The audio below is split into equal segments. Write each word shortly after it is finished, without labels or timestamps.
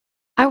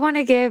I want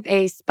to give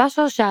a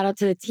special shout out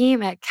to the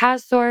team at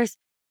CastSource.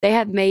 They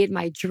have made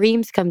my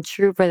dreams come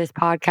true for this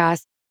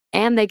podcast,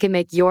 and they can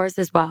make yours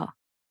as well.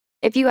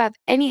 If you have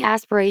any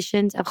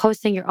aspirations of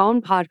hosting your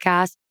own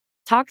podcast,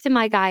 talk to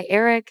my guy,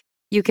 Eric.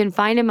 You can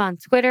find him on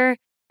Twitter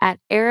at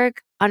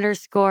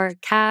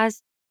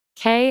Eric_Kaz,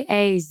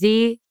 Kaz.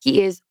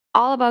 He is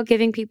all about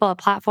giving people a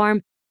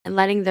platform and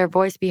letting their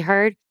voice be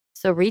heard.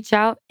 So reach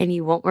out and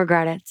you won't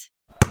regret it.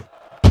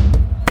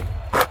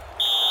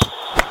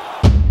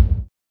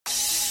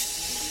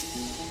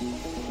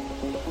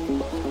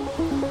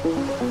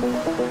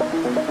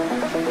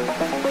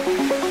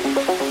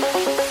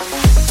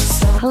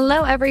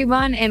 Hello,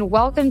 everyone, and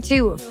welcome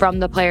to From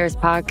the Players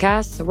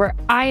podcast, where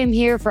I am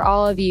here for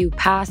all of you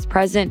past,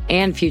 present,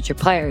 and future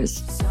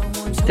players.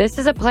 This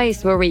is a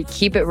place where we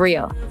keep it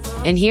real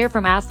and hear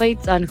from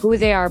athletes on who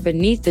they are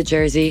beneath the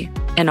jersey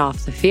and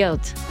off the field.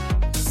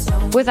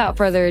 Without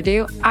further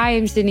ado, I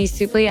am Sydney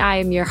Supley. I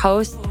am your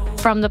host.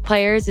 From the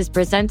Players is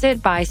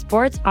presented by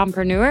Sports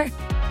Entrepreneur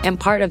and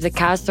part of the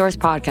CastSource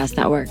Podcast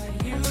Network.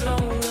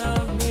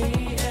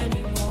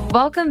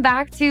 Welcome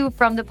back to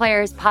From the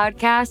Players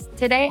podcast.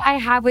 Today I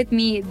have with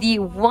me the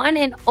one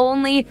and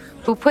only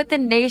who put the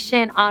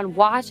nation on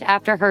watch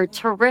after her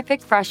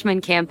terrific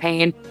freshman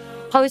campaign,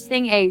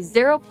 posting a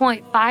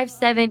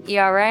 0.57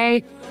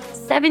 ERA,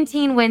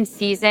 17-win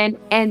season,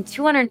 and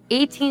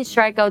 218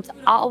 strikeouts,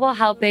 all while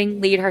helping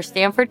lead her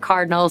Stanford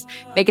Cardinals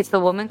make it to the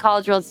Women's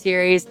College World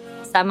Series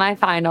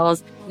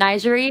semifinals.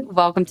 NiJaree,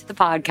 welcome to the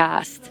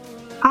podcast.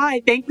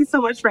 Hi, thank you so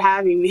much for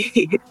having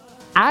me.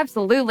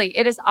 Absolutely.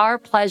 It is our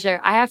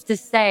pleasure. I have to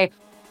say,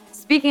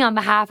 speaking on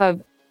behalf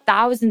of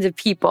thousands of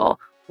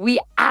people, we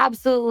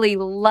absolutely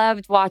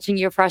loved watching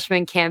your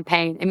freshman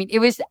campaign. I mean, it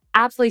was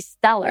absolutely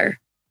stellar.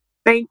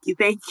 Thank you.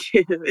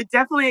 It's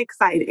definitely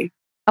exciting.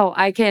 Oh,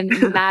 I can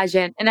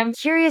imagine. And I'm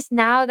curious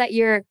now that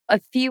you're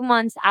a few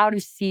months out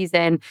of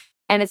season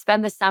and it's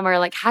been the summer,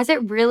 like, has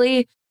it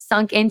really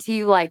sunk into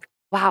you like,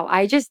 wow,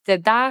 I just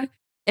did that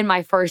in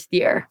my first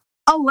year?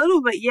 A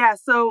little bit, yeah.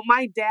 So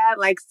my dad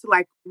likes to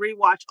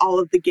rewatch all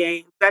of the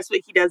games. That's what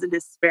he does in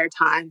his spare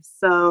time.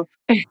 So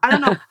I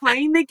don't know,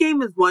 playing the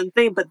game is one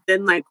thing, but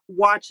then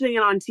watching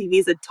it on TV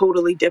is a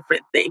totally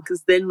different thing.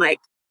 Because then I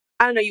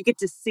don't know, you get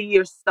to see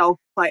yourself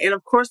play. And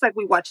of course,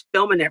 we watch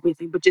film and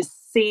everything, but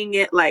just seeing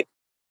it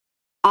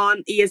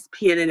on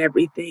ESPN and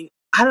everything,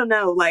 I don't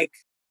know,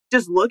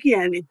 just looking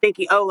at it and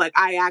thinking, oh,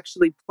 I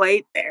actually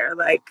played there.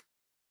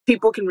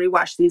 People can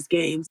rewatch these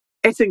games.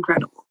 It's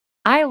incredible.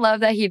 I love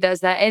that he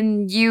does that.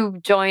 And you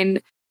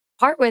joined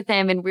part with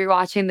him and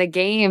rewatching the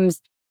games.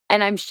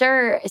 And I'm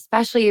sure,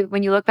 especially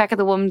when you look back at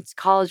the Women's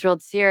College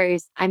World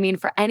Series, I mean,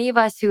 for any of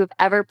us who have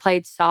ever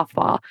played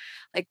softball,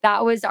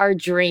 that was our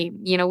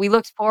dream. You know, we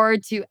looked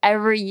forward to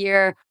every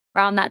year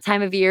around that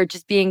time of year,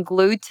 just being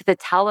glued to the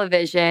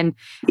television.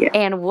 Yeah.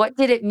 And what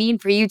did it mean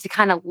for you to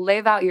kind of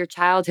live out your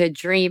childhood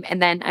dream?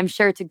 And then I'm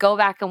sure to go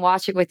back and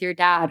watch it with your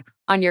dad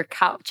on your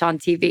couch on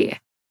TV.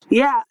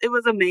 Yeah, it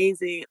was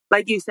amazing.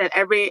 Like you said,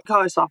 every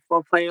college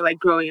softball player,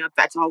 growing up,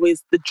 that's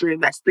always the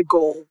dream. That's the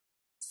goal.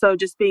 So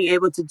just being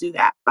able to do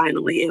that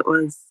finally, it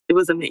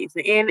was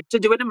amazing. And to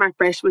do it in my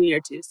freshman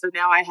year too. So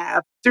now I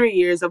have 3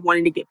 years of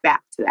wanting to get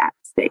back to that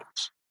stage.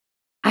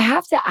 I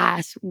have to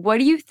ask, what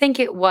do you think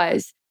it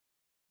was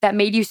that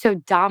made you so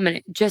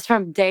dominant just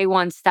from day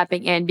one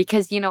stepping in?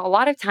 Because, a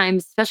lot of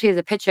times, especially as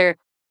a pitcher,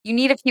 you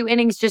need a few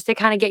innings just to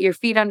kind of get your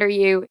feet under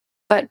you.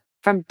 But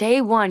from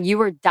day one, you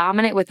were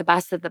dominant with the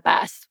best of the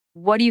best.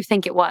 What do you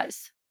think it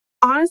was?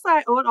 Honestly,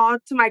 I owe it all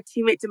to my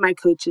teammates and my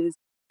coaches.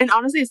 And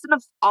honestly, instead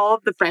of all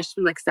of the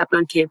freshmen stepping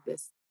on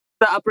campus,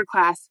 the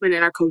upperclassmen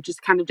and our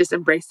coaches kind of just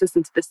embraced us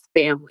into this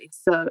family.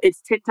 So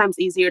it's 10 times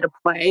easier to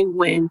play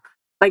when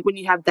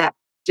you have that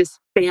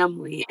just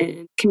family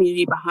and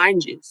community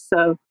behind you.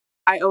 So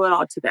I owe it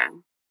all to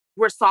them.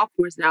 We're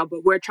sophomores now,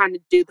 but we're trying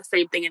to do the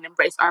same thing and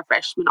embrace our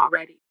freshmen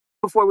already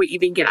before we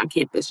even get on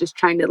campus. Just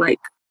trying to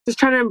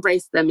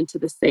embrace them into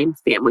the same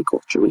family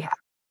culture we have.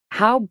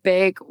 How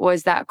big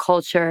was that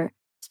culture,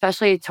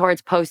 especially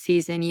towards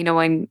postseason,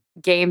 when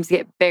games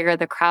get bigger,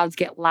 the crowds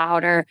get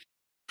louder?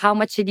 How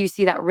much did you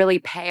see that really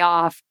pay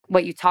off,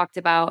 what you talked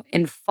about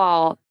in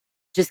fall,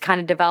 just kind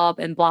of develop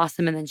and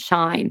blossom and then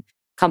shine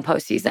come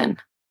postseason?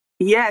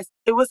 Yes,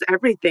 it was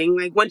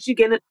everything. Once you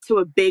get into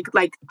a big,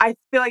 I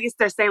feel like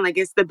they're saying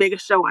it's the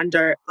biggest show on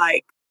dirt.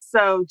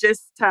 So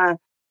just to,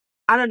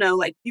 I don't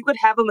know, you could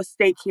have a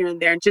mistake here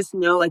and there and just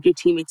know your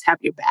teammates have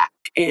your back.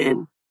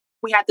 And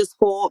we had the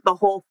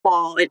whole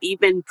fall and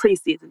even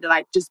preseason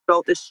to just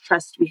build this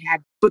trust we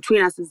had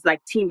between us as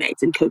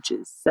teammates and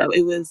coaches. So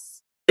it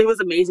was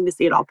amazing to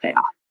see it all pay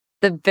off.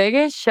 The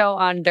biggest show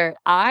on dirt.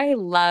 I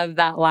love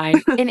that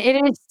line. And it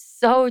is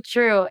so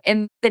true.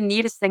 And the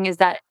neatest thing is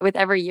that with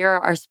every year,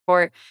 our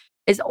sport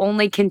is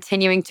only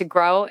continuing to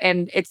grow.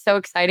 And it's so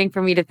exciting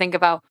for me to think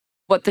about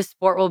what the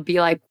sport will be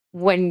like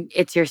when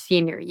it's your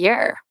senior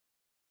year.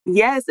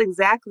 Yes,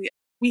 exactly.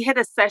 We hit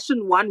a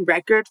session 1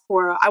 record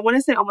for, I want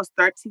to say almost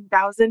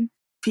 13,000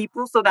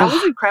 people. So that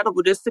was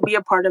incredible just to be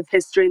a part of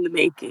history in the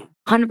making.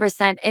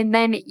 100%. And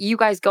then you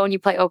guys go and you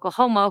play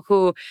Oklahoma,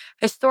 who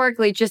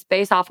historically, just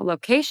based off of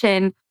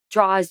location,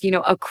 draws,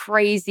 a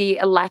crazy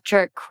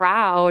electric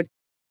crowd.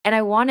 And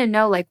I want to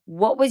know, like,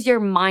 what was your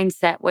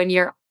mindset when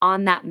you're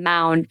on that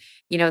mound?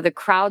 The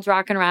crowd's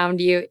rocking around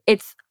you.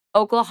 It's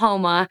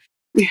Oklahoma.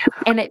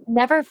 And it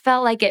never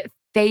felt like it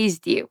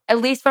phased you, at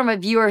least from a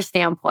viewer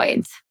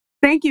standpoint.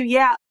 Thank you.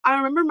 Yeah, I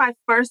remember my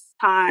first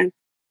time.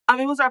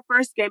 It was our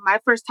first game, my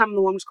first time in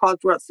the Women's College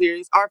World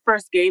Series, our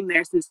first game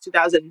there since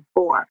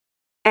 2004.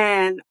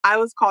 And I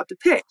was called to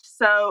pitch.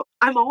 So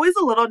I'm always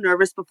a little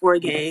nervous before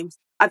games.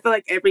 I feel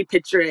like every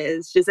pitcher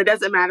is. Just it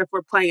doesn't matter if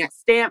we're playing at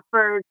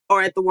Stanford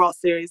or at the World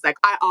Series. Like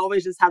I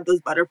always just have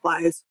those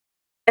butterflies.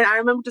 And I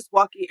remember just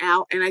walking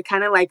out and I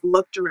kind of like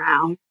looked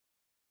around.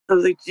 I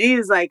was like,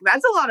 geez, like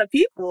that's a lot of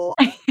people.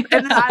 And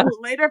then I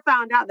later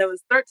found out there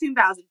was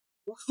 13,000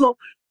 people.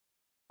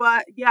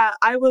 But yeah,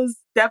 I was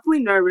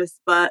definitely nervous.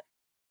 But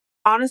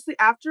honestly,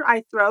 after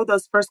I throw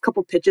those first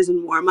couple pitches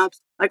and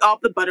warm-ups, like all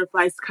the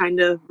butterflies kind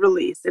of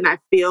release and I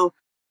feel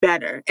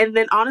better. And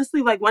then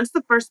honestly, like once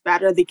the first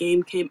batter of the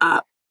game came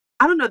up,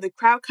 I don't know, the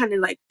crowd kind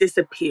of like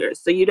disappears.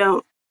 So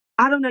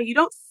I don't know, you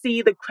don't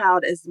see the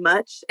crowd as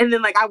much. And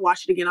then like I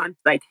watch it again on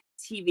like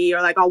TV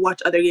or like I'll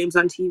watch other games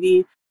on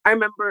TV. I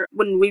remember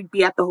when we'd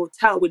be at the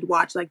hotel, we'd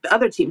watch like the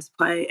other teams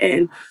play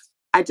and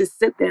I just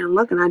sit there and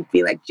look and I'd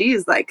be like,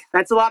 geez, like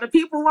that's a lot of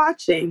people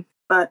watching.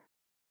 But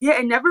yeah,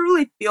 it never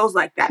really feels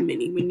like that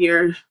many when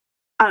you're,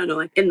 I don't know,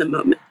 like in the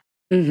moment.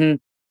 hmm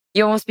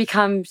You almost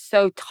become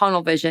so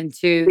tunnel vision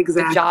to the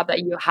Exactly. job that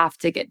you have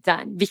to get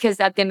done because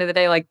at the end of the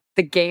day, like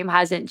the game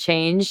hasn't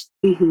changed.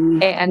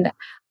 Hmm. And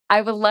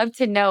I would love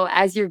to know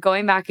as you're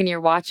going back and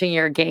you're watching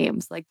your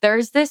games, like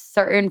there's this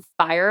certain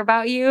fire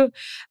about you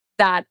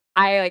that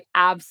I like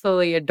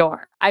absolutely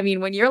adore. I mean,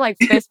 when you're like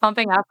fist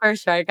pumping after a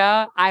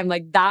strikeout, I'm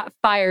like, that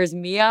fires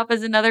me up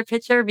as another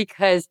pitcher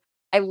because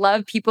I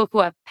love people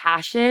who have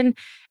passion.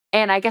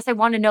 And I guess I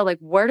want to know, like,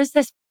 where does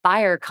this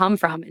fire come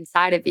from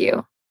inside of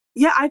you?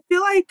 Yeah, I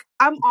feel like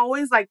I'm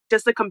always like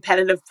just a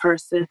competitive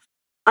person.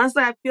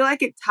 Honestly, I feel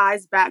like it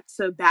ties back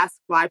to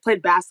basketball. I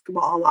played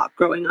basketball a lot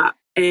growing up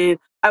and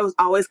I was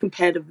always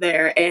competitive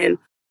there. And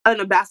I don't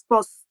know,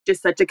 basketball's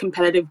just such a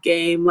competitive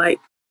game. Like,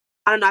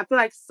 I don't know, I feel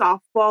like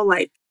softball,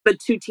 like the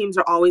two teams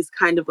are always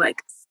kind of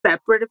like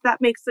separate, if that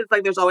makes sense.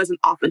 Like there's always an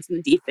offense and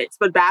a defense.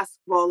 But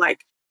basketball,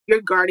 like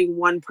you're guarding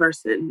one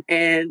person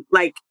and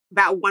like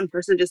that one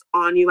person just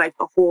on you like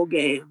the whole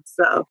game.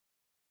 So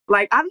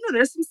like, I don't know,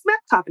 there's some smack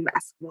talk in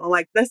basketball.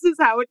 Like this is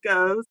how it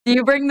goes. Do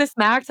you bring the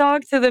smack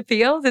talk to the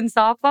field in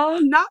softball?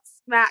 Not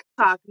smack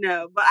talk,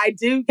 no, but I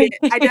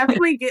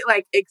definitely get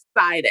like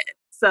excited.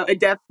 So it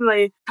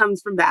definitely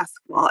comes from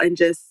basketball and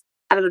just,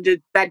 I don't know,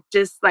 that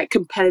just like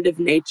competitive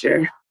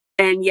nature.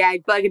 And yeah, I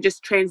feel like it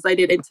just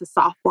translated into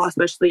softball,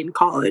 especially in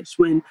college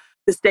when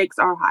the stakes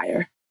are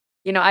higher.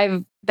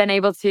 I've been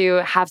able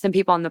to have some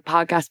people on the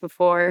podcast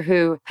before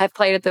who have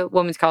played at the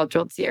Women's College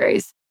World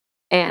Series.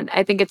 And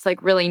I think it's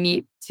like really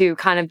neat to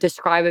kind of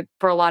describe it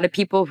for a lot of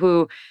people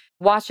who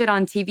watch it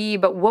on TV.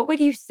 But what would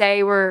you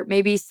say were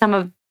maybe some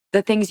of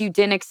the things you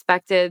didn't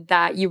expected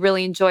that you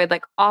really enjoyed,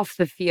 like off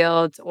the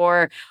field,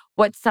 or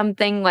what's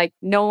something like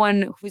no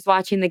one who's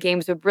watching the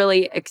games would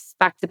really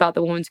expect about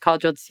the Women's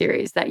College World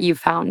Series that you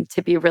found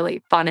to be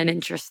really fun and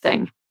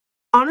interesting?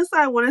 Honestly,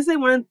 I want to say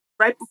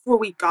right before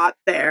we got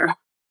there,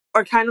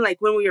 or kind of like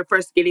when we were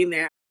first getting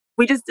there,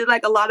 we just did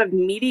like a lot of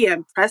media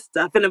and press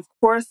stuff. And of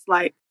course,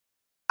 like,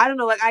 I don't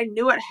know, like I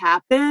knew it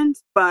happened,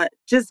 but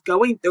just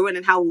going through it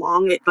and how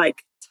long it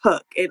like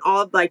took and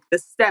all of like the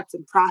steps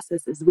and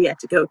processes we had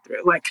to go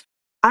through. Like,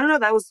 I don't know,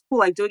 that was cool.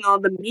 Like doing all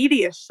the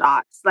media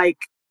shots.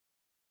 Like,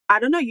 I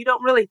don't know, you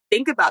don't really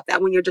think about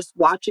that when you're just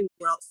watching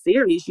the World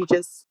Series. You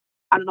just,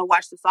 I don't know,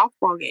 watch the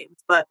softball games.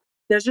 But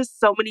there's just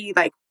so many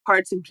like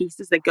parts and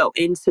pieces that go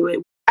into it.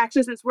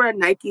 Actually, since we're a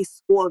Nike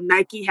school,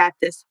 Nike had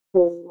this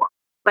whole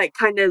like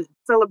kind of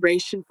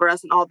celebration for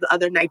us and all the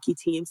other Nike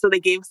teams. So they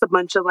gave us a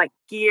bunch of like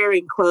gear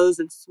and clothes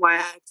and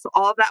swag. So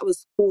all of that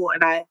was cool.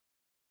 And I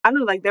don't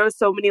know, like there was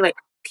so many like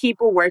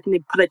people working to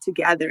put it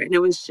together and it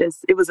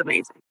was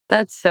amazing.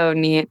 That's so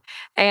neat.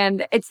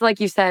 And it's like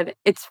you said,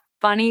 it's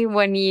funny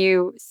when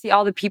you see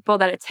all the people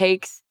that it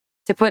takes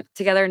to put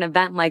together an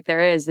event like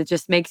there is. It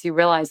just makes you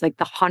realize like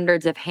the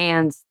hundreds of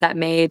hands that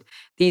made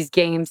these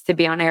games to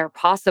be on air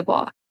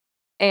possible.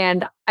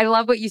 And I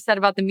love what you said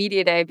about the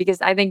media day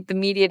because I think the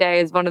media day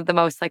is one of the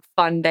most like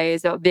fun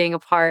days of being a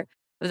part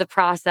of the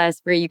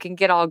process where you can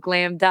get all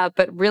glammed up,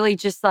 but really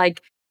just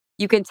like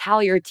you can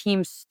tell your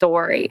team's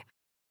story.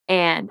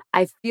 And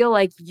I feel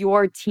like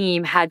your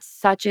team had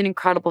such an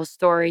incredible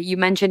story. You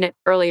mentioned it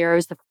earlier. It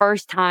was the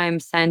first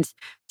time since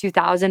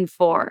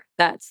 2004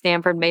 that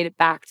Stanford made it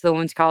back to the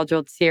Women's College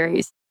World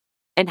Series.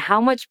 And how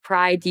much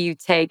pride do you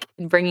take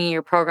in bringing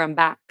your program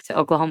back to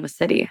Oklahoma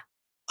City?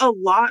 A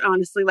lot,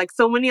 honestly. Like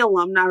so many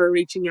alumni were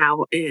reaching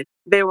out and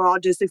they were all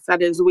just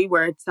excited as we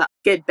were to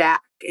get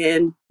back.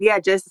 And yeah,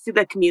 just to see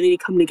the community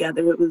come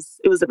together, it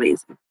was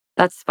amazing.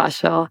 That's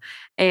special.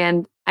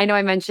 And I know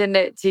I mentioned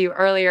it to you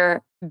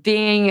earlier.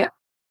 being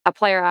a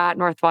player at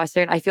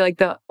Northwestern, I feel like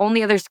the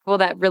only other school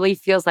that really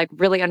feels like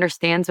really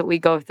understands what we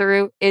go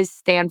through is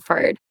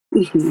Stanford.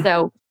 Mhm.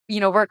 So,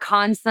 we're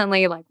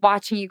constantly like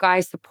watching you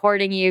guys,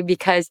 supporting you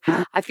because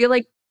I feel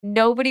like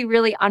nobody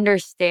really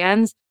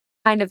understands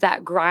kind of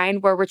that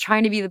grind where we're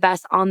trying to be the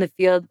best on the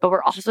field, but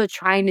we're also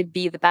trying to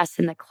be the best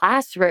in the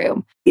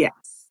classroom.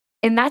 Yes.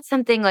 And that's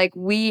something like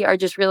we are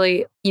just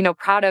really,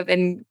 proud of.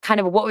 And kind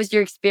of what was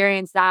your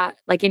experience that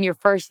like in your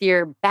first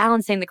year,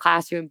 balancing the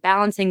classroom,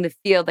 balancing the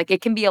field? Like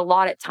it can be a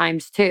lot at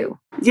times too.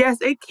 Yes,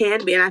 it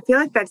can be. And I feel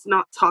like that's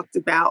not talked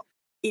about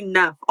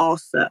enough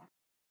also.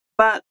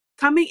 But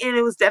coming in,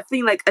 it was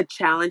definitely like a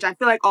challenge. I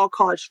feel like all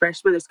college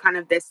freshmen, there's kind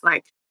of this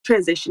like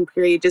transition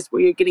period just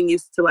where you're getting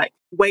used to like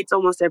weights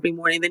almost every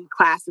morning, then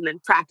class and then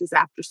practice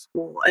after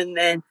school. And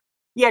then,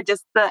 yeah,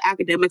 just the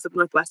academics of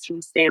Northwestern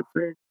and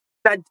Stanford.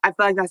 That I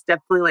feel like that's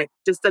definitely like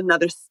just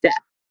another step.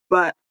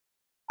 But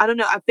I don't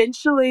know,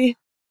 eventually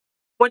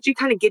once you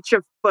kind of get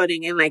your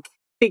footing and like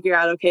figure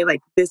out, okay, like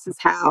this is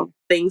how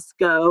things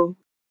go,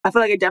 I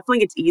feel like it definitely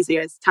gets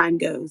easier as time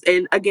goes.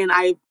 And again,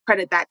 I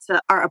credit that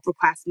to our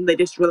upperclassmen. They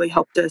just really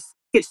helped us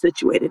get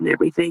situated and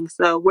everything.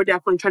 So we're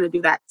definitely trying to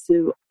do that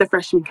to the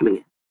freshmen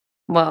coming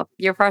Well,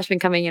 your freshmen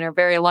coming in are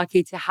very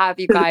lucky to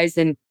have you in. guys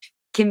and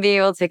can be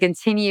able to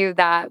continue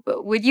that.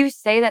 But would you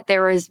say that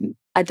there was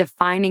a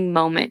defining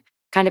moment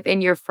kind of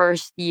in your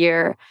first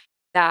year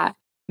that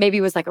maybe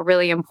was like a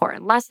really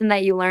important lesson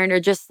that you learned, or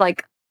just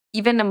like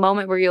even a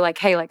moment where you're like,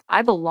 hey, like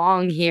I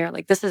belong here.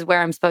 Like this is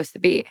where I'm supposed to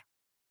be?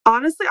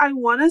 Honestly, I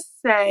want to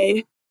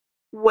say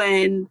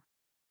when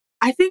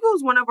I think it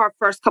was one of our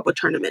first couple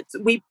tournaments,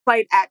 we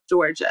played at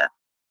Georgia.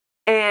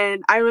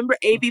 And I remember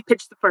AB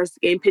pitched the first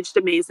game, pitched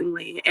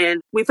amazingly.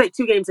 And we played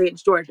 2 games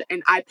against Georgia,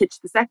 and I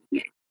pitched the second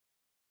game.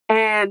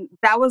 And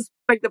that was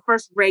like the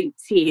first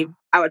ranked team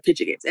I would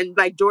pitch against. And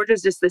like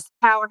Georgia's just this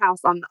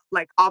powerhouse on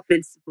like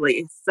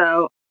offensively.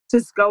 So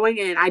just going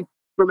in, I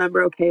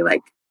remember, okay,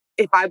 like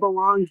if I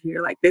belong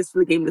here, like this is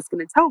the game that's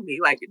going to tell me.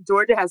 Like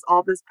Georgia has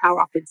all this power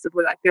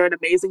offensively. Like they're an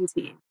amazing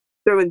team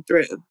through and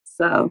through.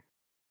 So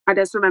I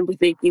just remember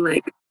thinking,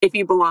 like, if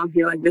you belong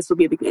here, like this will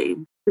be the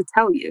game to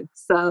tell you.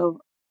 So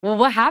Well,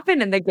 what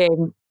happened in the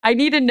game? I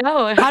need to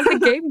know. How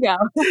did the game go?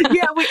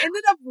 yeah, we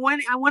ended up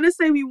winning. I want to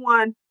say we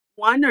won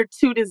 1 or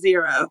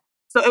 2-0.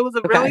 So it was a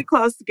Okay. really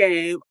close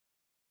game.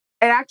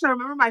 And actually, I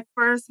remember my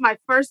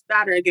first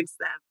batter against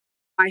them.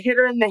 I hit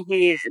her in the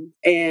hand,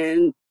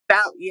 and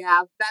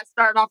that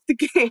started off the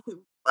game.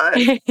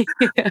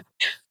 But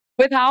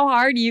With how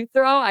hard you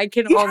throw, I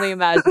can yeah, only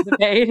imagine the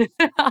pain.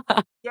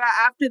 yeah,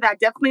 after that,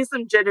 definitely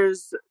some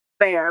jitters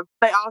there.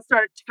 They all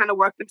started to kind of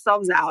work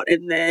themselves out,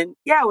 and then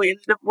yeah, we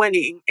ended up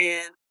winning.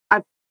 And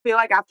I feel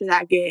like after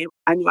that game,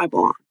 I knew I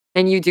belonged.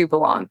 And you do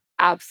belong.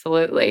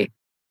 Absolutely.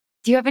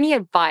 Do you have any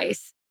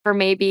advice for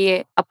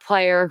maybe a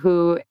player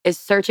who is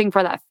searching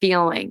for that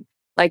feeling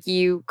like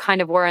you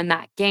kind of were in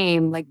that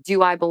game? Like,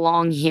 do I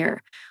belong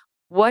here?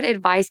 What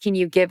advice can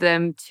you give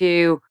them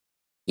to,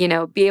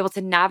 be able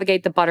to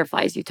navigate the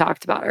butterflies you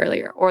talked about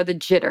earlier or the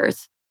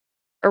jitters,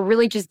 or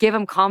really just give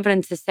them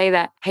confidence to say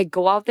that, hey,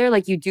 go out there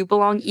like you do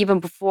belong even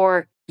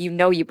before you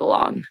know you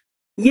belong?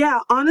 Yeah,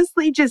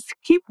 honestly, just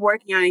keep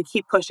working on it and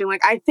keep pushing.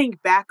 Like, I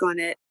think back on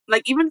it,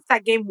 like, even if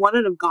that game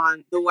wouldn't have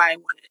gone the way I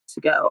wanted it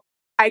to go,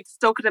 I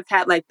still could have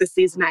had, like, the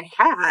season I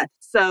had.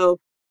 So,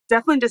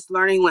 definitely just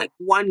learning, like,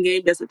 one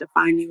game doesn't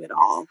define you at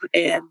all.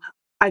 And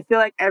I feel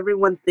like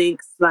everyone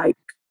thinks, like,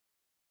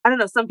 I don't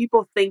know, some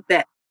people think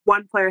that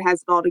one player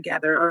has it all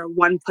together or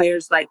one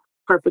player's, like,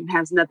 perfect and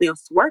has nothing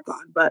else to work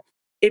on. But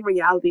in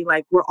reality,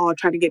 like, we're all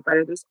trying to get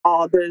better. There's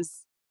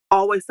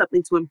always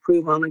something to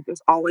improve on. Like,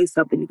 there's always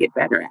something to get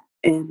better at.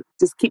 And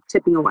just keep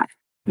chipping away.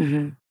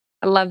 hmm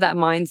I love that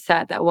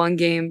mindset that one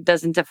game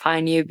doesn't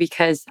define you,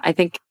 because I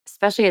think,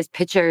 especially as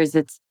pitchers,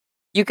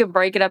 you can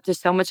break it up to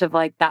so much of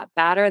like that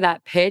batter,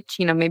 that pitch.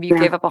 Maybe you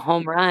Yeah. gave up a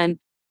home run,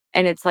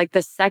 and it's like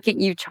the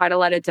second you try to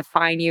let it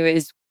define you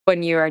is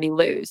when you already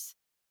lose.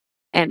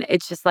 And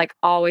it's just like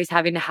always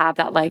having to have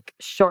that like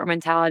short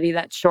mentality,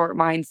 that short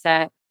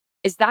mindset.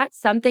 Is that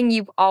something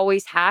you've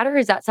always had, or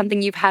is that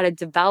something you've had to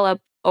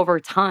develop over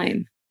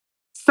time?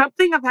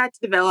 Something I've had to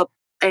develop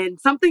and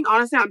something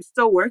honestly I'm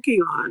still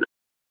working on.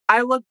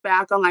 I look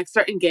back on like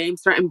certain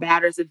games, certain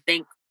batters and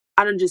think,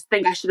 I don't just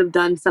think I should have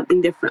done something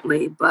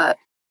differently. But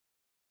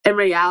in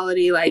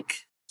reality, like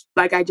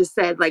I just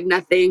said, like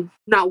nothing,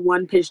 not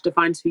one pitch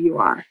defines who you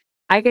are.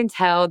 I can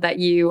tell that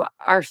you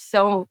are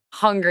so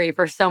hungry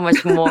for so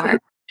much more.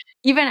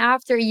 Even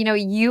after,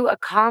 you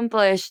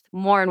accomplished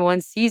more in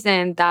one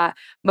season that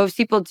most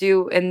people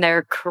do in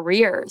their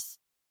careers,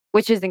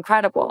 which is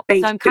incredible. So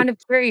Thank I'm you. kind of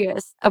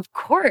curious, of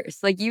course,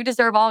 like you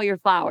deserve all your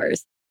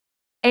flowers.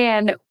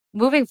 And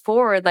moving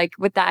forward, like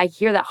with that, I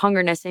hear that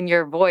hungerness in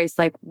your voice.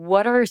 Like,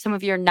 what are some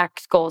of your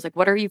next goals? Like,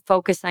 what are you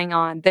focusing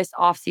on this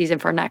off season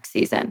for next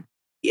season?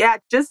 Yeah,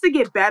 just to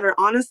get better.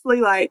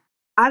 Honestly, like,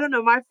 I don't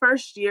know, my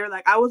first year,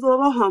 like I was a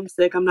little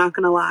homesick, I'm not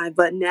gonna lie.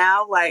 But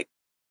now like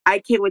I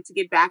can't wait to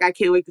get back. I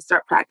can't wait to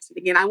start practicing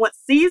again. I want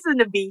season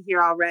to be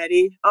here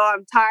already. Oh,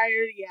 I'm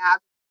tired. Yeah,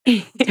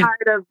 I'm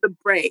tired of the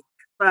break.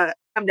 but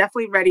I'm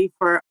definitely ready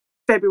for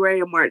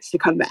February or March to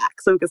come back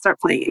so we can start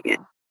playing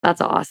again.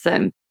 That's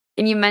awesome.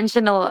 And you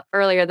mentioned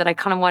earlier that I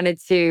kind of wanted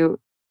to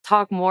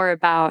talk more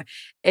about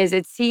is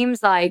it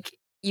seems like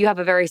you have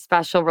a very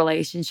special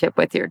relationship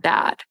with your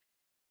dad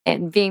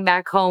and being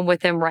back home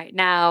with him right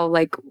now,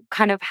 like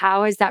kind of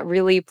how has that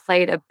really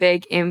played a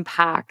big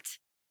impact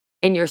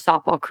in your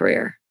softball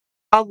career?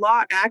 A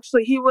lot,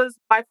 actually. He was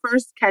my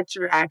first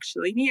catcher,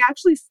 actually. He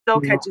actually still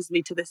Wow. catches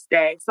me to this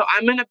day. So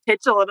I'm going to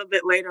pitch a little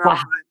bit later Wow.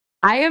 on.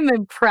 I am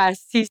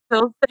impressed. He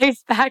still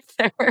stays back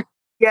there.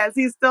 Yes,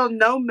 he's still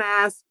no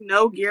mask,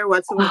 no gear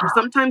whatsoever. Wow.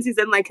 Sometimes he's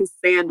in like his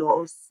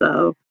sandals.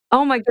 So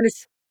Oh my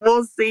goodness.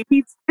 we'll see.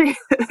 He's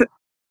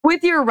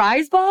With your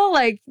rise ball?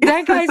 Like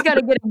that guy's got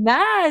to get a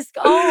mask.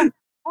 Oh,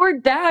 poor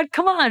dad.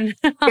 Come on.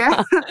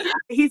 yeah.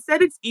 He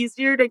said it's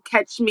easier to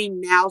catch me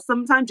now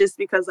sometimes just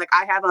because like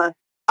I have a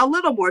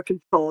little more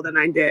control than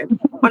I did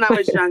when I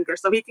was younger.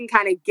 So he can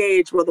kind of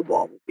gauge where the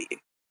ball will be.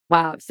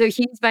 Wow. So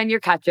he's been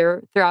your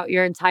catcher throughout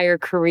your entire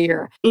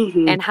career.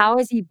 Hmm. And how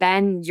has he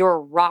been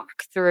your rock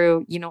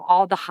through,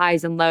 all the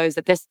highs and lows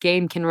that this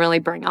game can really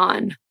bring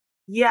on?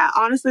 Yeah,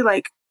 honestly,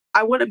 like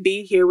I wouldn't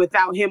be here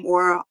without him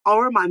or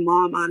my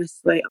mom,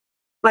 honestly.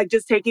 Like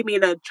just taking me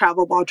to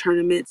travel ball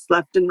tournaments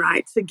left and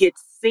right to get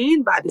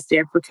seen by the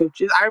Stanford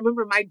coaches. I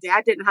remember my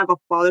dad didn't have a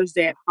Father's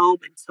Day at home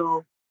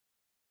until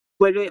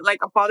literally like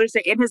a Father's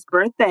Day, and his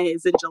birthday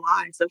is in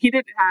July. So he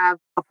didn't have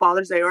a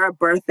Father's Day or a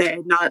birthday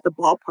not at the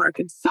ballpark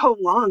in so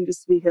long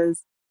just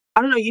because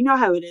I don't know, you know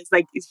how it is.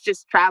 Like it's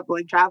just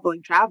traveling,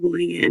 traveling,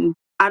 traveling. And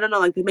I don't know,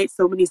 like they made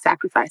so many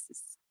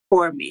sacrifices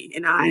for me.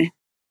 And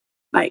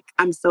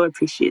I'm so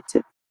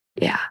appreciative.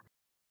 Yeah.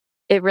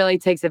 It really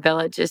takes a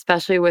village,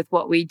 especially with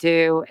what we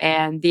do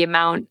and the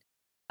amount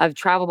of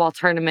travel ball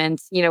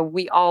tournaments,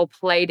 we all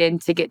played in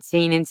to get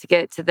seen and to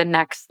get to the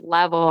next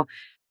level.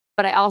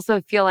 But I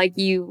also feel like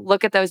you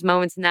look at those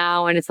moments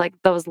now and it's like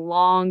those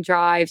long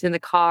drives in the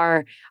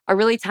car are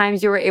really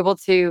times you were able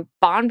to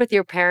bond with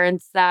your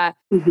parents that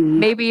Hmm.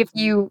 maybe if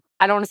you,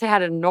 I don't want to say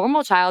had a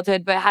normal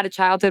childhood, but had a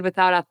childhood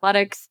without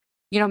athletics,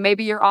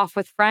 maybe you're off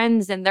with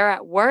friends and they're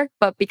at work,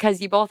 but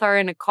because you both are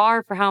in a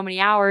car for how many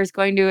hours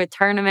going to a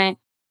tournament,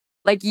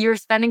 like you're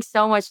spending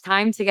so much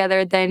time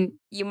together than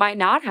you might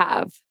not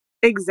have.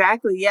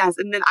 Exactly. Yes.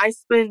 And then I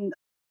spend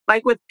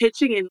like with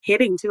pitching and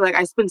hitting too, like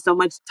I spend so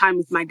much time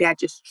with my dad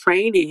just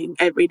training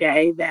every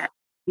day that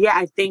yeah,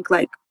 I think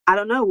like I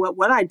don't know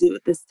what I do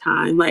at this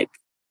time. Like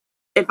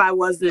if I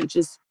wasn't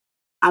just,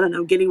 I don't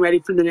know, getting ready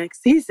for the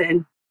next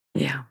season.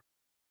 Yeah.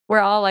 We're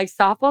all like,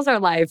 softball's our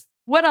life.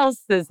 What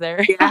else is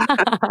there? Yeah.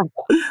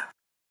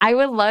 I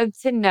would love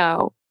to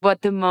know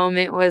what the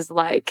moment was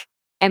like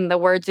and the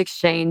words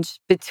exchanged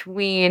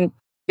between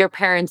your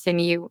parents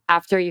and you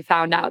after you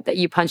found out that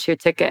you punched your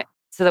ticket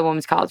to the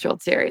Women's College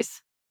World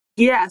Series.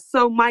 Yeah.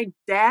 So my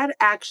dad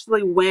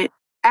actually went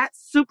at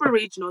super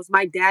regionals.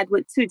 My dad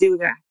went to do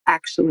that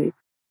actually.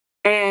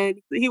 And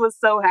he was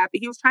so happy.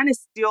 He was trying to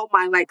steal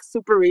my like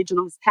super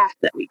regionals hat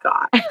that we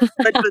got,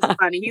 which was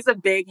funny. He's a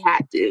big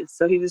hat dude,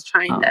 so he was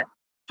Oh,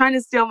 trying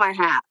to steal my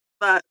hat.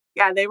 But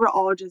yeah, they were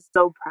all just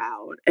so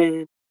proud,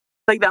 and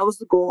like that was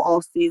the goal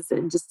all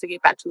season, just to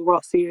get back to the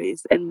World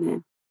Series. And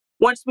then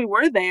once we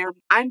were there,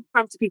 I'm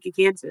from Topeka,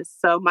 Kansas,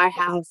 so my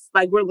house,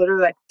 like we're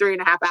literally like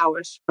 3.5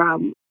 hours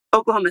from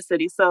Oklahoma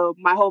City. So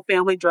my whole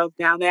family drove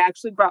down. They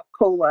actually brought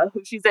Cola,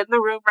 who she's in the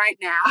room right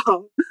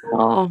now.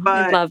 oh,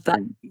 I But love that.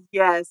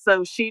 yeah,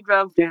 so she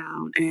drove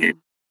down and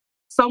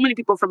so many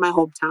people from my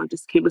hometown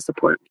just came to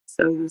support me.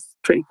 So it was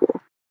pretty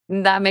cool.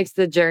 That makes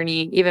the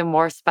journey even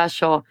more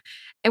special.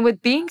 And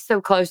with being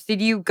so close,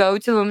 did you go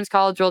to the Women's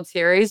College World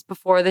Series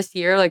before this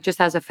year, like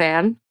just as a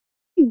fan?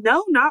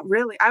 No, not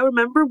really. I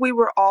remember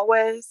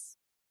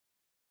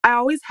I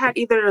always had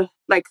either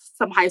like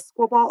some high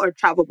school ball or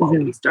travel ball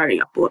maybe Mhm.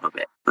 starting up a little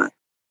bit. But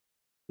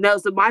no,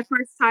 so my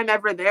first time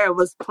ever there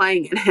was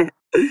playing in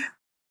it.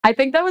 I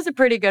think that was a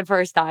pretty good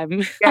first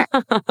time. Yeah.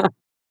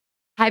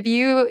 Have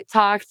you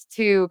talked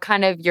to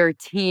kind of your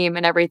team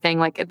and everything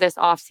like this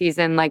off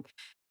season? Like,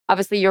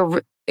 obviously,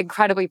 you're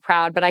incredibly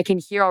proud, but I can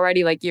hear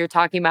already like you're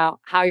talking about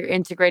how you're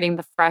integrating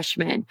the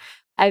freshmen.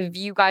 Have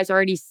you guys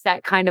already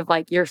set kind of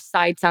like your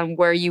sights on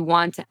where you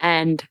want to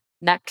end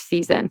next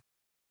season?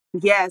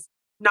 Yes.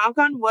 Knock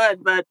on wood,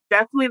 but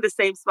definitely the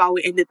same spot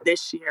we ended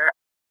this year.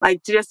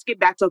 Like to just get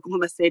back to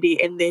Oklahoma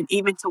City and then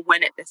even to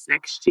win it this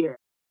next year.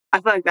 I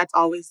feel like that's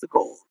always the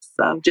goal.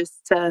 So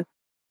just to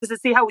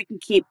see how we can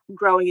keep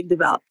growing and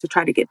develop to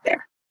try to get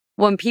there.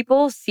 When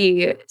people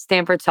see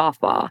Stanford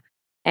softball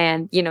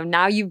and,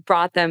 now you've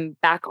brought them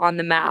back on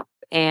the map,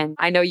 and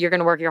I know you're going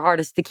to work your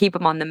hardest to keep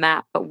them on the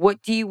map, but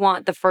what do you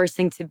want the first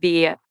thing to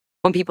be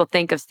when people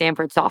think of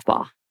Stanford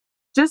softball?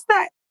 Just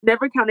that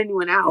never count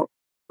anyone out.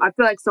 I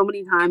feel like so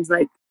many times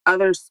like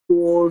other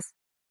schools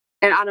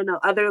and I don't know,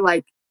 other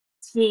like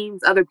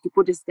teams, other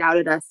people just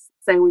doubted us,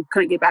 saying we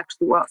couldn't get back to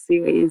the World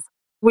Series.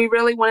 We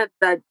really wanted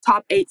the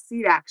top 8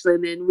 seed actually,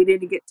 and then we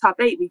didn't get top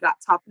 8, we got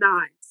top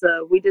 9.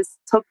 So we just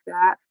took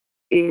that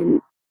and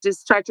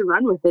just tried to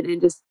run with it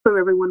and just prove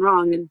everyone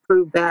wrong and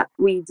prove that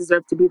we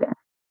deserve to be there.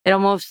 it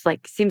almost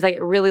like seems like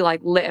it really like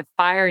lit a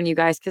fire in you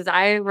guys. Cause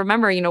I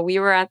remember, we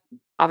were at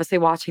obviously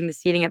watching the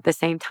seating at the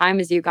same time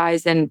as you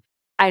guys. And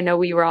I know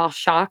we were all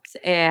shocked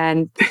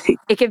and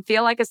it can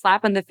feel like a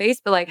slap in the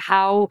face, but like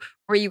how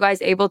were you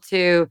guys able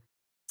to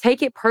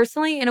take it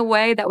personally in a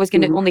way that was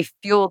going to Mhm. only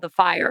fuel the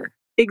fire?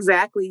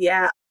 Exactly.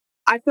 Yeah.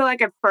 I feel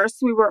like at first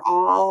we were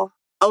all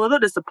a little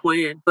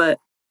disappointed, but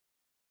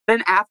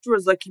then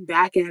afterwards, looking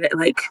back at it,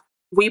 like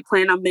we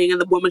plan on being in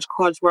the Women's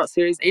College World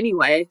Series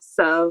anyway.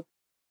 So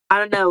I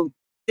don't know.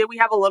 Did we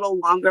have a little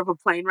longer of a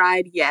plane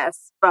ride?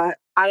 Yes. But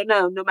I don't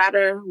know. No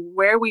matter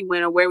where we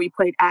went or where we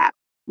played at,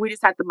 we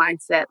just had the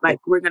mindset like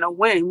we're going to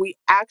win. We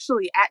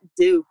actually at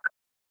Duke,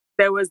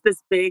 there was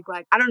this big,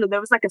 like, I don't know, there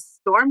was like a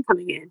storm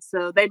coming in.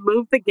 So they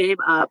moved the game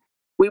up.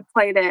 We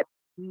played at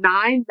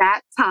 9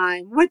 that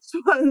time, which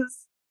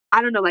was,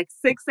 I don't know, like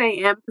 6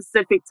 a.m.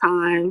 Pacific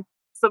time.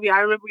 So I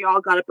remember we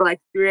all got up at like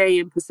 3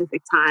 a.m.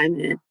 Pacific time.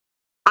 And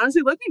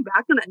honestly, looking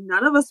back on it,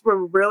 none of us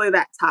were really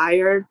that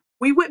tired.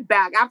 We went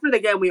back after the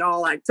game, we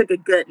all like took a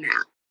good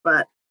nap,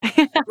 but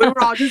we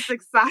were all just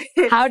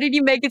excited. How did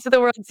you make it to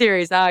the World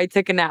Series? Oh, I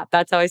took a nap.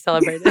 That's how I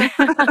celebrated.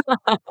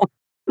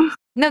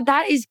 No,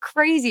 that is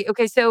crazy.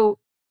 Okay, so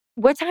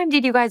what time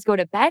did you guys go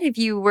to bed if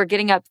you were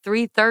getting up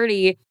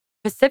 3:30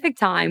 Pacific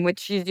time,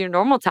 which is your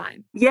normal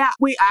time? Yeah,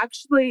 we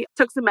actually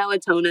took some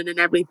melatonin and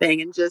everything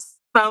and just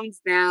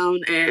phones down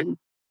and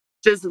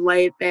just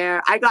laid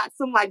there. I got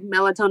some like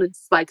melatonin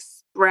like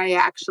spray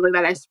actually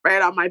that I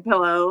sprayed on my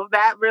pillow.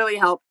 That really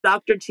helped.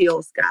 Dr.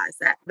 Teal's guys,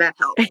 that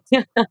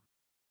helped.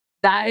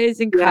 That is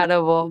Yeah.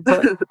 incredible.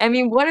 But I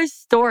mean, what a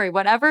story,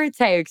 whatever it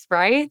takes,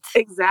 right?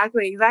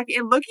 Exactly.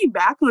 And looking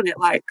back on it,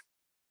 like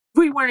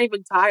we weren't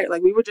even tired.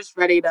 Like we were just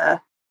ready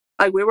to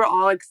like we were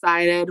all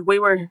excited. We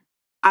were,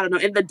 I don't know,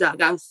 in the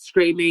dugout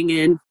screaming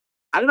and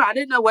I don't know, I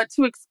didn't know what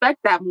to expect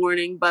that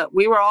morning, but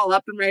we were all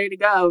up and ready to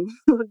go.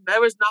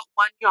 There was not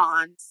one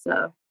yawn.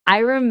 So I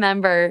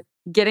remember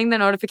getting the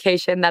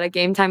notification that a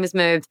game time is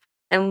moved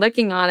and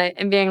looking on it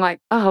and being like,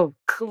 oh,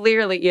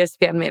 clearly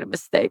ESPN made a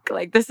mistake.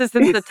 Like, this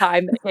isn't the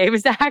time the game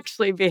is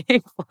actually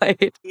being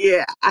played.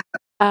 yeah.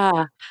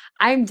 Uh,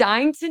 I'm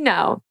dying to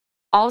know.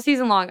 All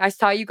season long, I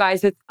saw you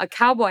guys with a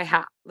cowboy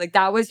hat. Like,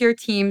 that was your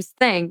team's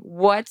thing.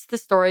 What's the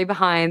story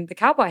behind the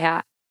cowboy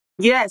hat?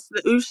 Yes,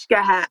 the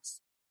Ushka hats.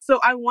 So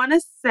I want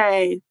to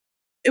say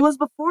it was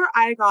before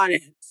I got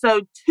in.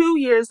 So 2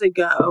 years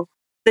ago,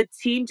 the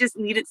team just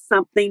needed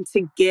something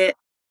to get,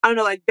 I don't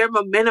know, like their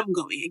momentum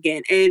going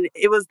again. And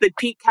it was the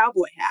pink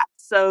cowboy hat.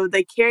 So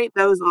they carried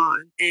those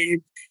on.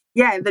 And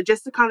yeah, they're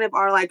just kind of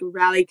our like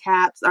rally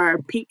caps, our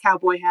pink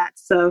cowboy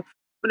hats. So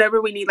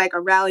whenever we need like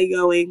a rally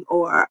going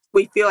or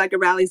we feel like a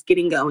rally's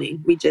getting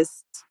going, we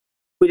just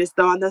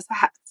throw on those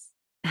hats.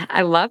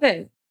 I love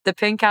it. The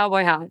pink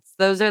cowboy hats.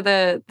 Those are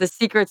the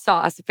secret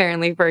sauce,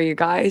 apparently, for you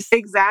guys.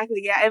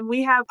 Exactly. Yeah. And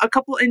we have a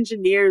couple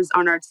engineers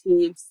on our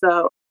team.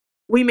 So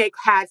we make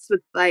hats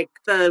with like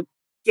the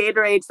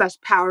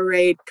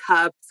Gatorade/Powerade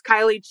cups.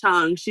 Kylie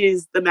Chung,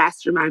 she's the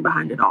mastermind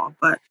behind it all,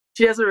 but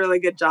she does a really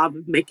good job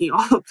of making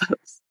all of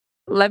those.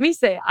 Let me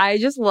say, I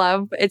just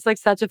love it's like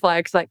such a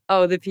flex, like,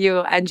 oh, the few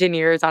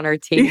engineers on our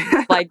team.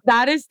 Yeah. Like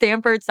that is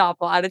Stanford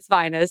softball at its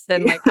finest.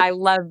 And like Yeah. I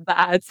love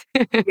that.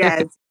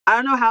 Yes. I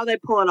don't know how they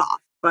pull it off,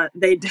 but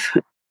they do.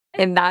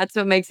 And that's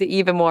what makes it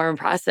even more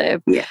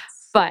impressive. Yes.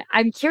 But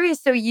I'm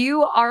curious, so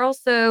you are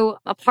also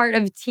a part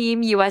of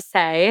Team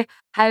USA.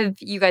 Have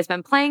you guys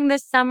been playing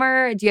this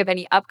summer? Do you have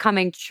any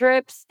upcoming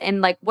trips?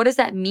 And like what does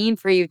that mean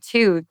for you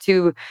too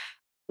to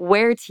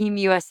wear Team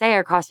USA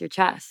across your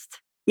chest?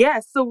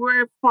 Yeah. So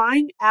we're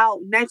flying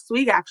out next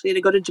week actually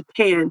to go to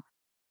Japan.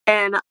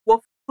 And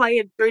we'll play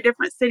in 3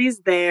 different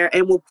cities there,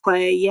 and we'll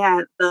play,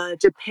 yeah, the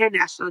Japan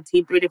national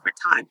team 3 different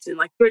times in,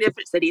 like, 3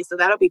 different cities, so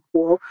that'll be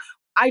cool.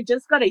 I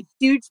just got a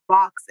huge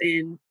box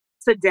in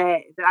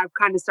today that I've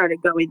kinda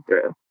started going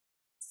through.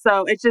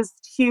 So it's just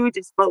huge.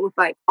 It's filled with,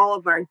 like, all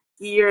of our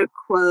gear,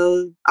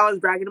 clothes. I was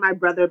bragging to my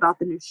brother about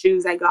the new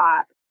shoes I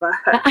got, but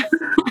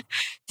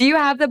Do you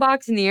have the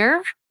box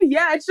near?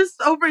 yeah, it's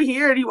just over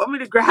here. Do you want me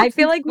to grab I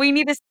feel it? like we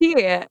need to see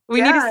it.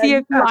 We need to Yeah, see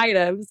a few yeah.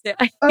 items.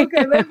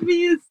 Okay, let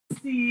me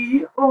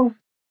see. Oh,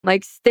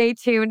 Like, stay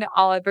tuned,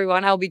 all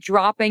everyone. I'll be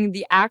dropping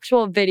the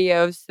actual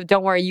videos. So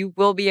don't worry, you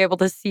will be able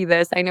to see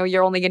this. I know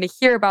you're only going to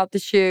hear about the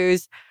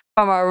shoes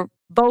from our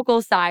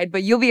vocal side,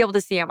 but you'll be able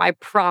to see them. I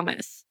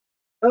promise.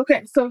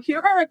 okay, so here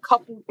are a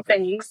couple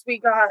things. We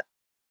got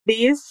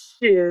these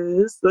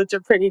shoes, which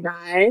are pretty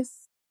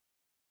nice.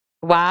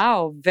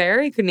 Wow,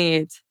 very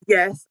neat.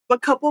 Yes, a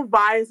couple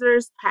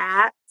visors,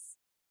 hats.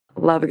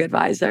 Love a good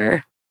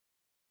visor.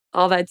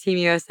 All that Team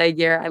USA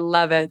gear. I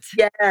love it.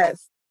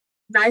 Yes,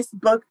 nice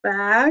book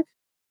bag.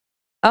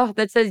 Oh,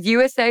 that says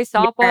USA Yeah,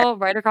 softball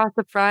right across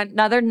the front.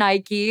 Another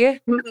Nike.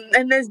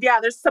 and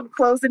there's some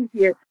clothes in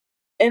here,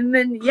 and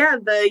then yeah,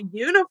 the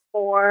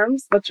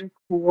uniforms, which are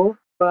cool.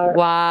 But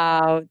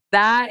Wow,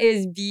 that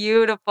is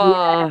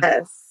beautiful.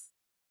 yes,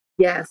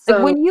 yes. Like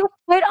So when you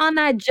put on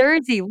that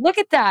jersey, look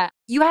at that.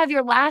 You have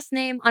your last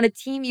name on a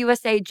Team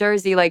USA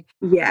jersey. Like,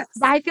 yes,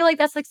 I feel like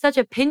that's like such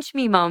a pinch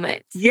me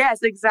moment.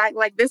 yes, exactly.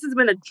 Like this has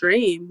been a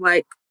dream.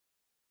 Like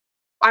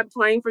I'm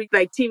playing for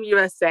like Team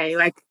USA.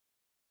 Like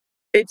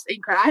it's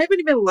incredible. I haven't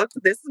even looked.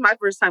 This is my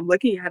first time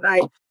looking at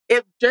it.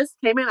 It just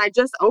came in. I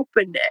just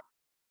opened it.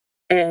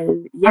 And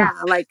Oh, yeah,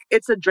 like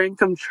it's a dream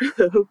come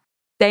true.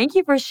 thank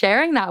you for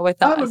sharing that with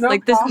Oh, us. no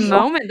Like this problem.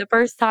 moment, the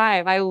first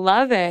time. I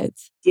love it.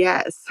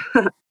 Yes.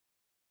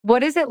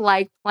 What is it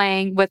like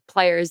playing with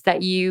players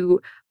that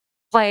you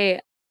play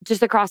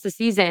just across the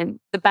season,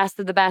 the best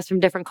of the best from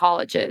different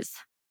colleges?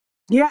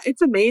 Yeah,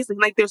 it's amazing.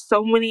 Like there's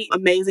so many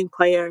amazing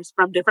players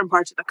from different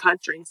parts of the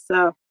country.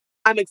 So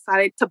I'm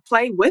excited to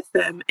play with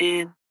them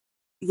and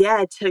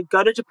yeah, to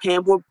go to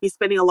Japan. We'll be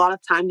spending a lot of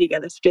time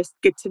together to just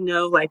get to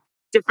know like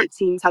different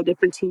teams, how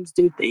different teams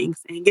do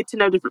things and get to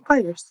know different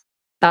players.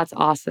 That's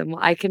awesome. Well,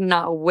 I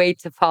cannot wait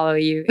to follow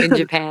you in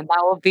Japan.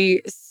 That will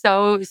be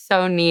so,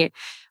 so neat.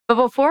 But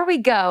before we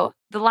go,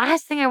 the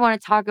last thing I want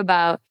to talk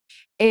about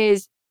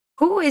is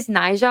who is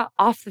Nija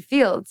off the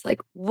fields?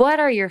 Like, what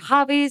are your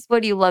hobbies?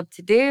 What do you love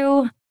to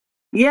do?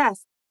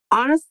 Yes.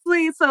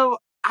 Honestly, so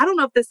I don't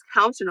know if this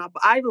counts or not,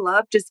 but I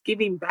love just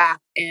giving back.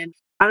 And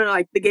I don't know,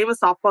 like the game of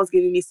softball is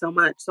giving me so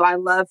much. So I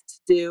love to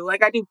do,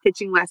 like, I do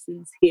pitching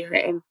lessons here.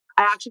 And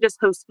I actually just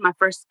hosted my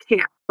first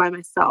camp by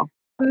myself.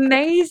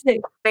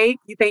 Amazing. Thank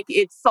you.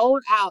 It's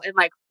sold out in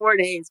like 4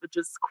 days, which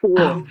is Oh,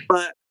 cool.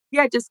 But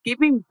yeah, just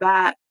giving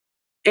back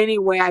any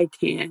way I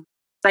can.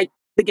 It's like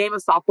the game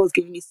of softball is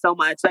giving me so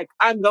much. Like,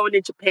 I'm going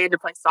to Japan to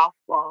play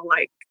softball.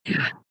 Like,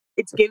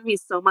 it's giving me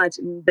so much.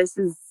 And this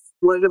is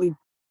literally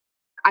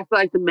I feel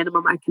like the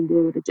minimum I can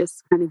do to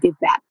just kind of give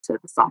back to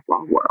the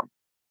softball world.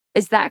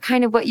 is that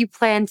kind of what you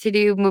plan to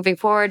do moving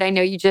forward? I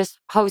know you just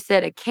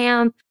hosted a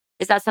camp.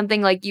 Is that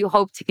something like you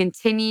hope to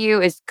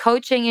continue? Is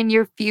coaching in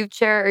your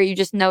future, or you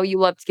just know you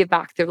love to give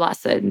back through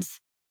lessons?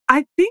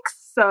 I think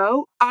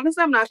so.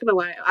 Honestly, I'm not gonna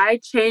lie. I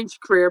change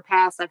career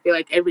paths, I feel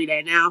like every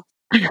day now.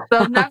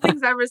 So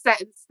nothing's ever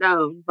set in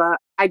stone, but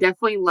I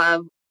definitely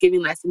love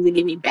giving lessons and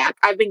giving back.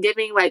 I've been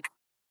giving like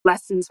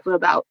lessons for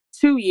about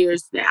 2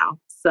 years now.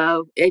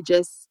 So it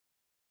just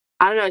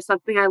I don't know, it's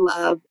something I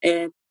love.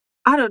 And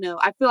I don't know,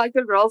 I feel like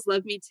the girls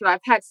love me too.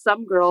 I've had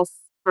some girls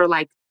for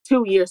like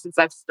 2 years since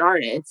I've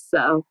started.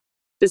 So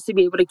just to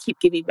be able to keep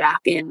giving back.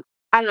 And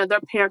I don't know, their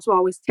parents will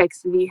always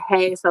text me,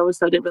 hey, so and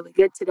so did really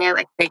good today.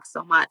 Like, thanks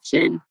so much.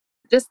 And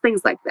just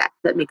things like that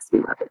that makes me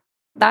love it.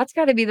 That's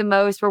got to be the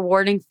most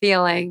rewarding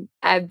feeling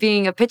at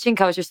being a pitching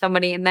coach or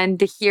somebody, and then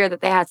to hear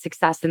that they had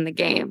success in the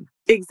game.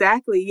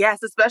 Exactly.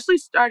 Yes. Especially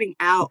starting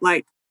out.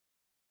 Like,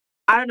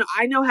 I don't know,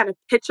 I know how to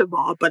pitch a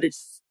ball, but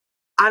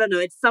I don't know,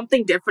 it's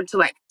something different to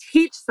like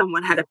teach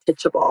someone how to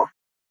pitch a ball.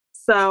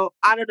 So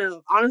I don't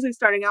know. Honestly,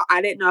 starting out,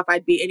 I didn't know if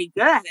I'd be any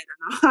good at it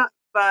or not.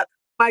 But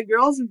my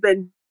girls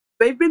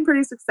they've been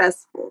pretty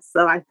successful.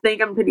 So I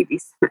think I'm pretty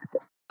decent.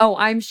 Oh,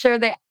 I'm sure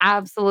they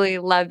absolutely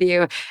love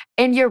you.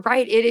 And you're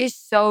right, it is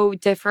so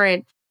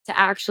different to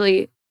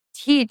actually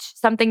teach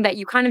something that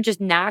you kind of just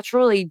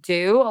naturally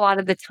do a lot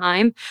of the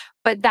time.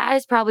 But that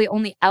has probably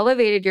only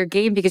elevated your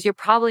game because you're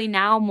probably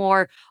now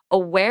more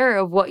aware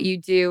of what you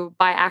do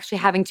by actually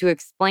having to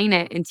explain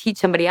it and teach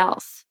somebody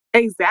else.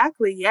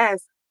 Exactly.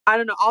 Yes. I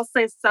don't know. I'll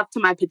say stuff to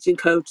my pitching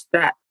coach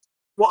that,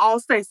 well, I'll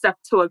say stuff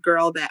to a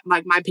girl that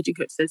like my pitching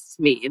coach says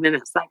to me. And then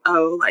it's like,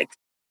 oh, like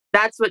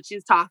that's what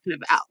she's talking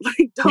about.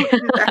 Like, don't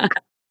do that.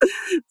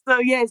 So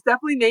yeah, it's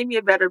definitely made me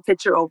a better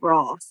pitcher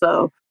overall.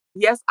 So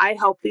yes, I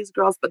help these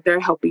girls, but they're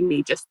helping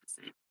me just the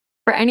same.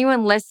 For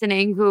anyone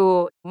listening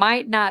who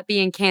might not be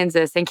in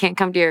Kansas and can't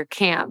come to your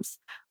camps,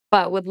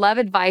 but would love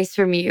advice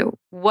from you,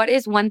 what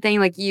is one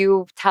thing like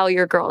you tell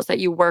your girls that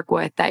you work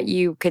with that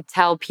you could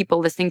tell people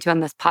listening to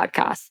on this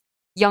podcast,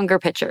 younger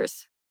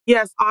pitchers?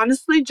 Yes,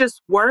 honestly,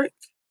 just work.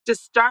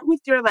 Just start with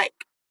your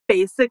like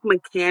basic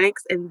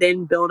mechanics and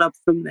then build up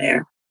from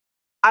there.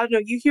 I don't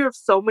know, you hear of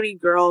so many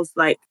girls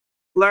like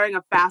learning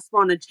a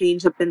fastball and a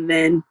changeup and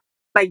then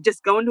like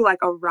just going to like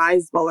a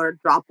rise ball or a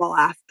drop ball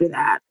after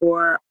that.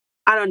 Or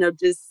I don't know,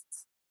 just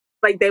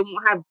like they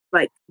won't have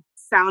like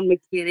sound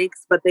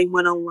mechanics, but they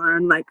want to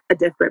learn like a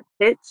different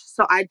pitch.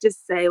 So I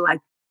just say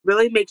like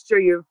really make sure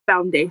your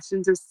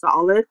foundations are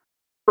solid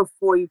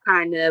before you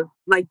kind of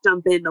like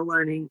jump into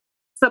learning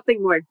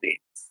something more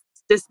advanced.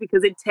 Just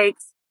because it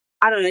takes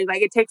I don't know,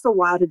 like it takes a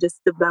while to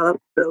just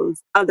develop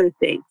those other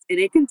things. And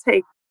it can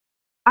take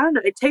I don't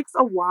know, it takes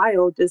a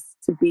while just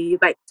to be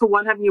like, to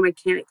one, have your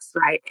mechanics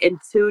right, and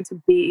two,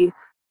 to be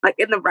like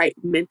in the right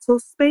mental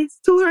space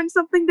to learn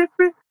something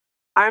different.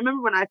 I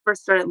remember when I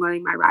first started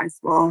learning my rise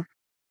ball,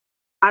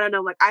 I don't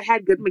know, like I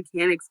had good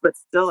mechanics, but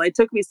still, it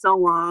took me so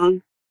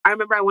long. I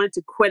remember I wanted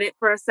to quit it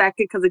for a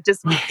second because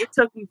it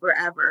took me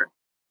forever.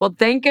 Well,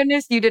 thank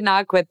goodness you did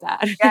not quit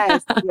that.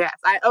 Yes, yes.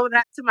 I owe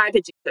that to my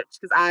pitching coach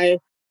because I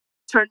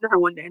turned to her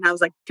one day and I was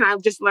like, "Can I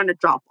just learn to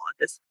drop ball at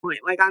this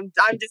point? Like I'm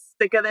just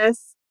sick of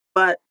this."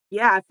 But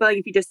yeah, I feel like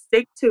if you just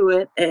stick to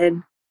it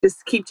and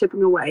just keep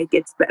chipping away, it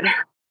gets better.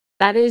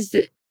 That is,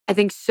 I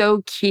think,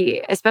 so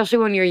key, especially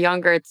when you're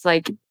younger. It's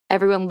like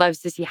everyone loves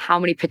to see how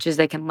many pitches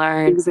they can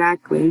learn.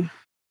 Exactly.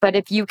 But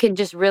if you can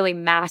just really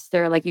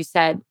master, like you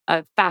said,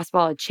 a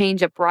fastball, a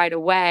changeup right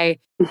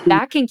away, Mhm.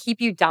 that can keep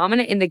you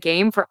dominant in the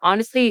game for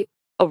honestly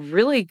a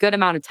really good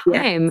amount of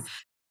Yes. time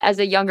as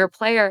a younger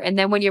player. And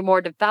then when you're more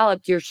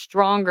developed, you're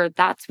stronger.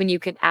 That's when you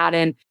can add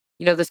in,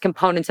 those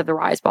components of the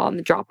rise ball and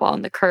the drop ball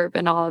and the curve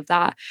and all of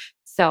that.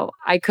 So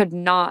I could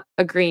not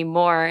agree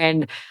more.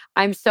 And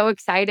I'm so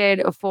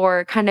excited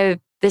for kind of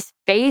this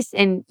space.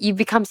 And you've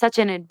become such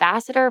an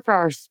ambassador for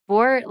our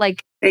sport.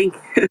 Like, Thank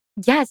you.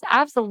 yes,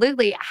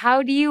 absolutely.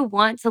 How do you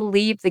want to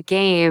leave the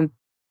game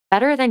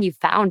better than you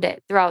found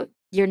it throughout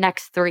your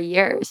next 3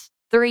 years,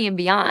 3 and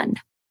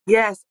beyond?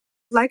 Yes.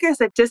 Like I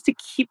said, just to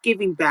keep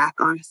giving back,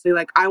 honestly.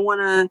 Like I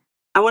wanna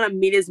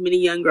meet as many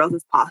young girls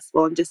as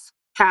possible and just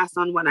pass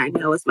on what I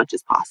know as much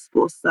as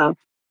possible. So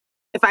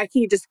if I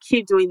can just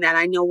keep doing that,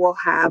 I know we'll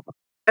have,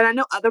 and I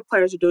know other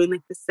players are doing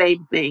like the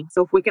same thing.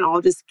 So if we can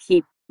all just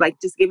keep like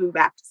just giving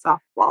back to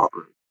softball,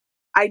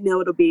 I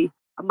know it'll be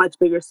a much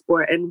bigger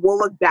sport. And we'll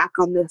look back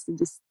on this and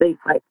just think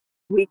like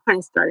we kind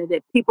of started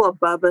it. People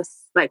above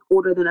us, like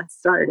older than us,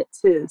 started it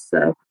too.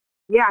 So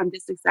yeah, I'm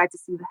just excited to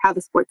see how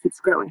the sport keeps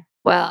growing.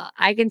 Well,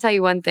 I can tell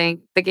you one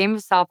thing. The game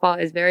of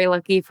softball is very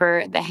lucky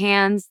for the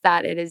hands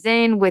that it is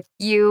in with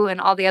you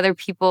and all the other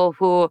people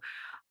who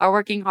are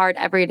working hard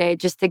every day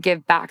just to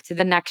give back to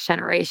the next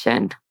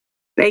generation.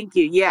 Thank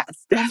you.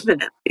 Yes,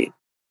 definitely.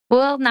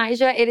 Well,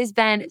 Nija, it has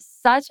been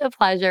such a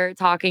pleasure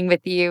talking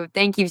with you.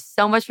 Thank you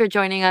so much for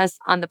joining us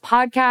on the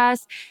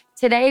podcast.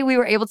 Today, we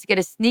were able to get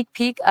a sneak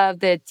peek of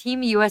the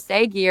Team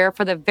USA gear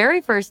for the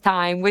very first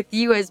time with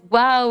you as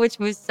well, which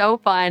was so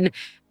fun.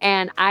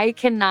 And I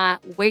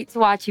cannot wait to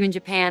watch you in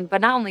Japan.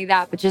 But not only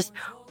that, but just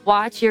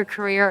watch your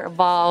career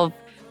evolve.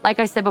 Like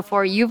I said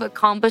before, you've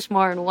accomplished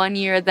more in 1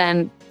 year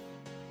than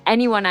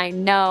anyone I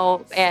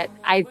know.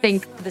 I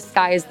think the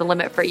sky is the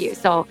limit for you.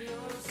 So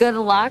good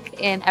luck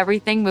in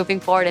everything moving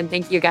forward. And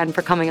thank you again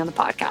for coming on the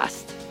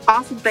podcast.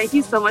 Awesome. Thank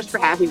you so much for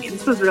having me.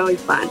 This was really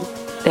fun.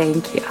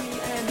 Thank you.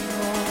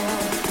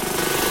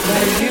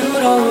 But you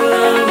don't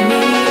love me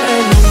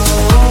anymore.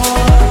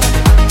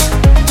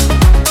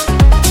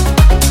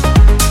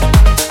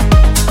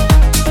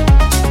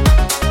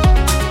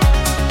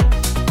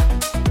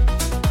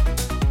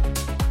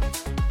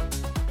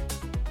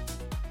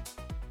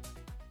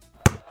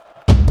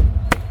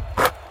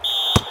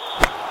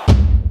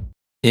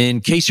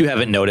 In case you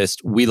haven't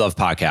noticed, we love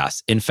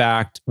podcasts. In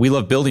fact, we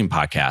love building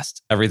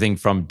podcasts, everything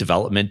from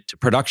development to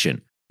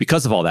production.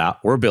 Because of all that,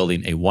 we're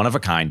building a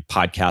one-of-a-kind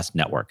podcast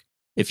network.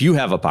 If you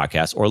have a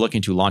podcast or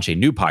looking to launch a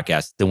new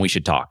podcast, then we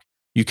should talk.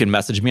 You can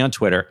message me on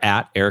Twitter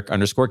at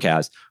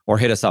Eric_Kaz or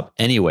hit us up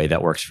any way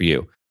that works for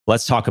you.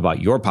 Let's talk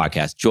about your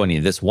podcast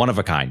joining this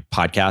one-of-a-kind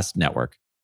podcast network.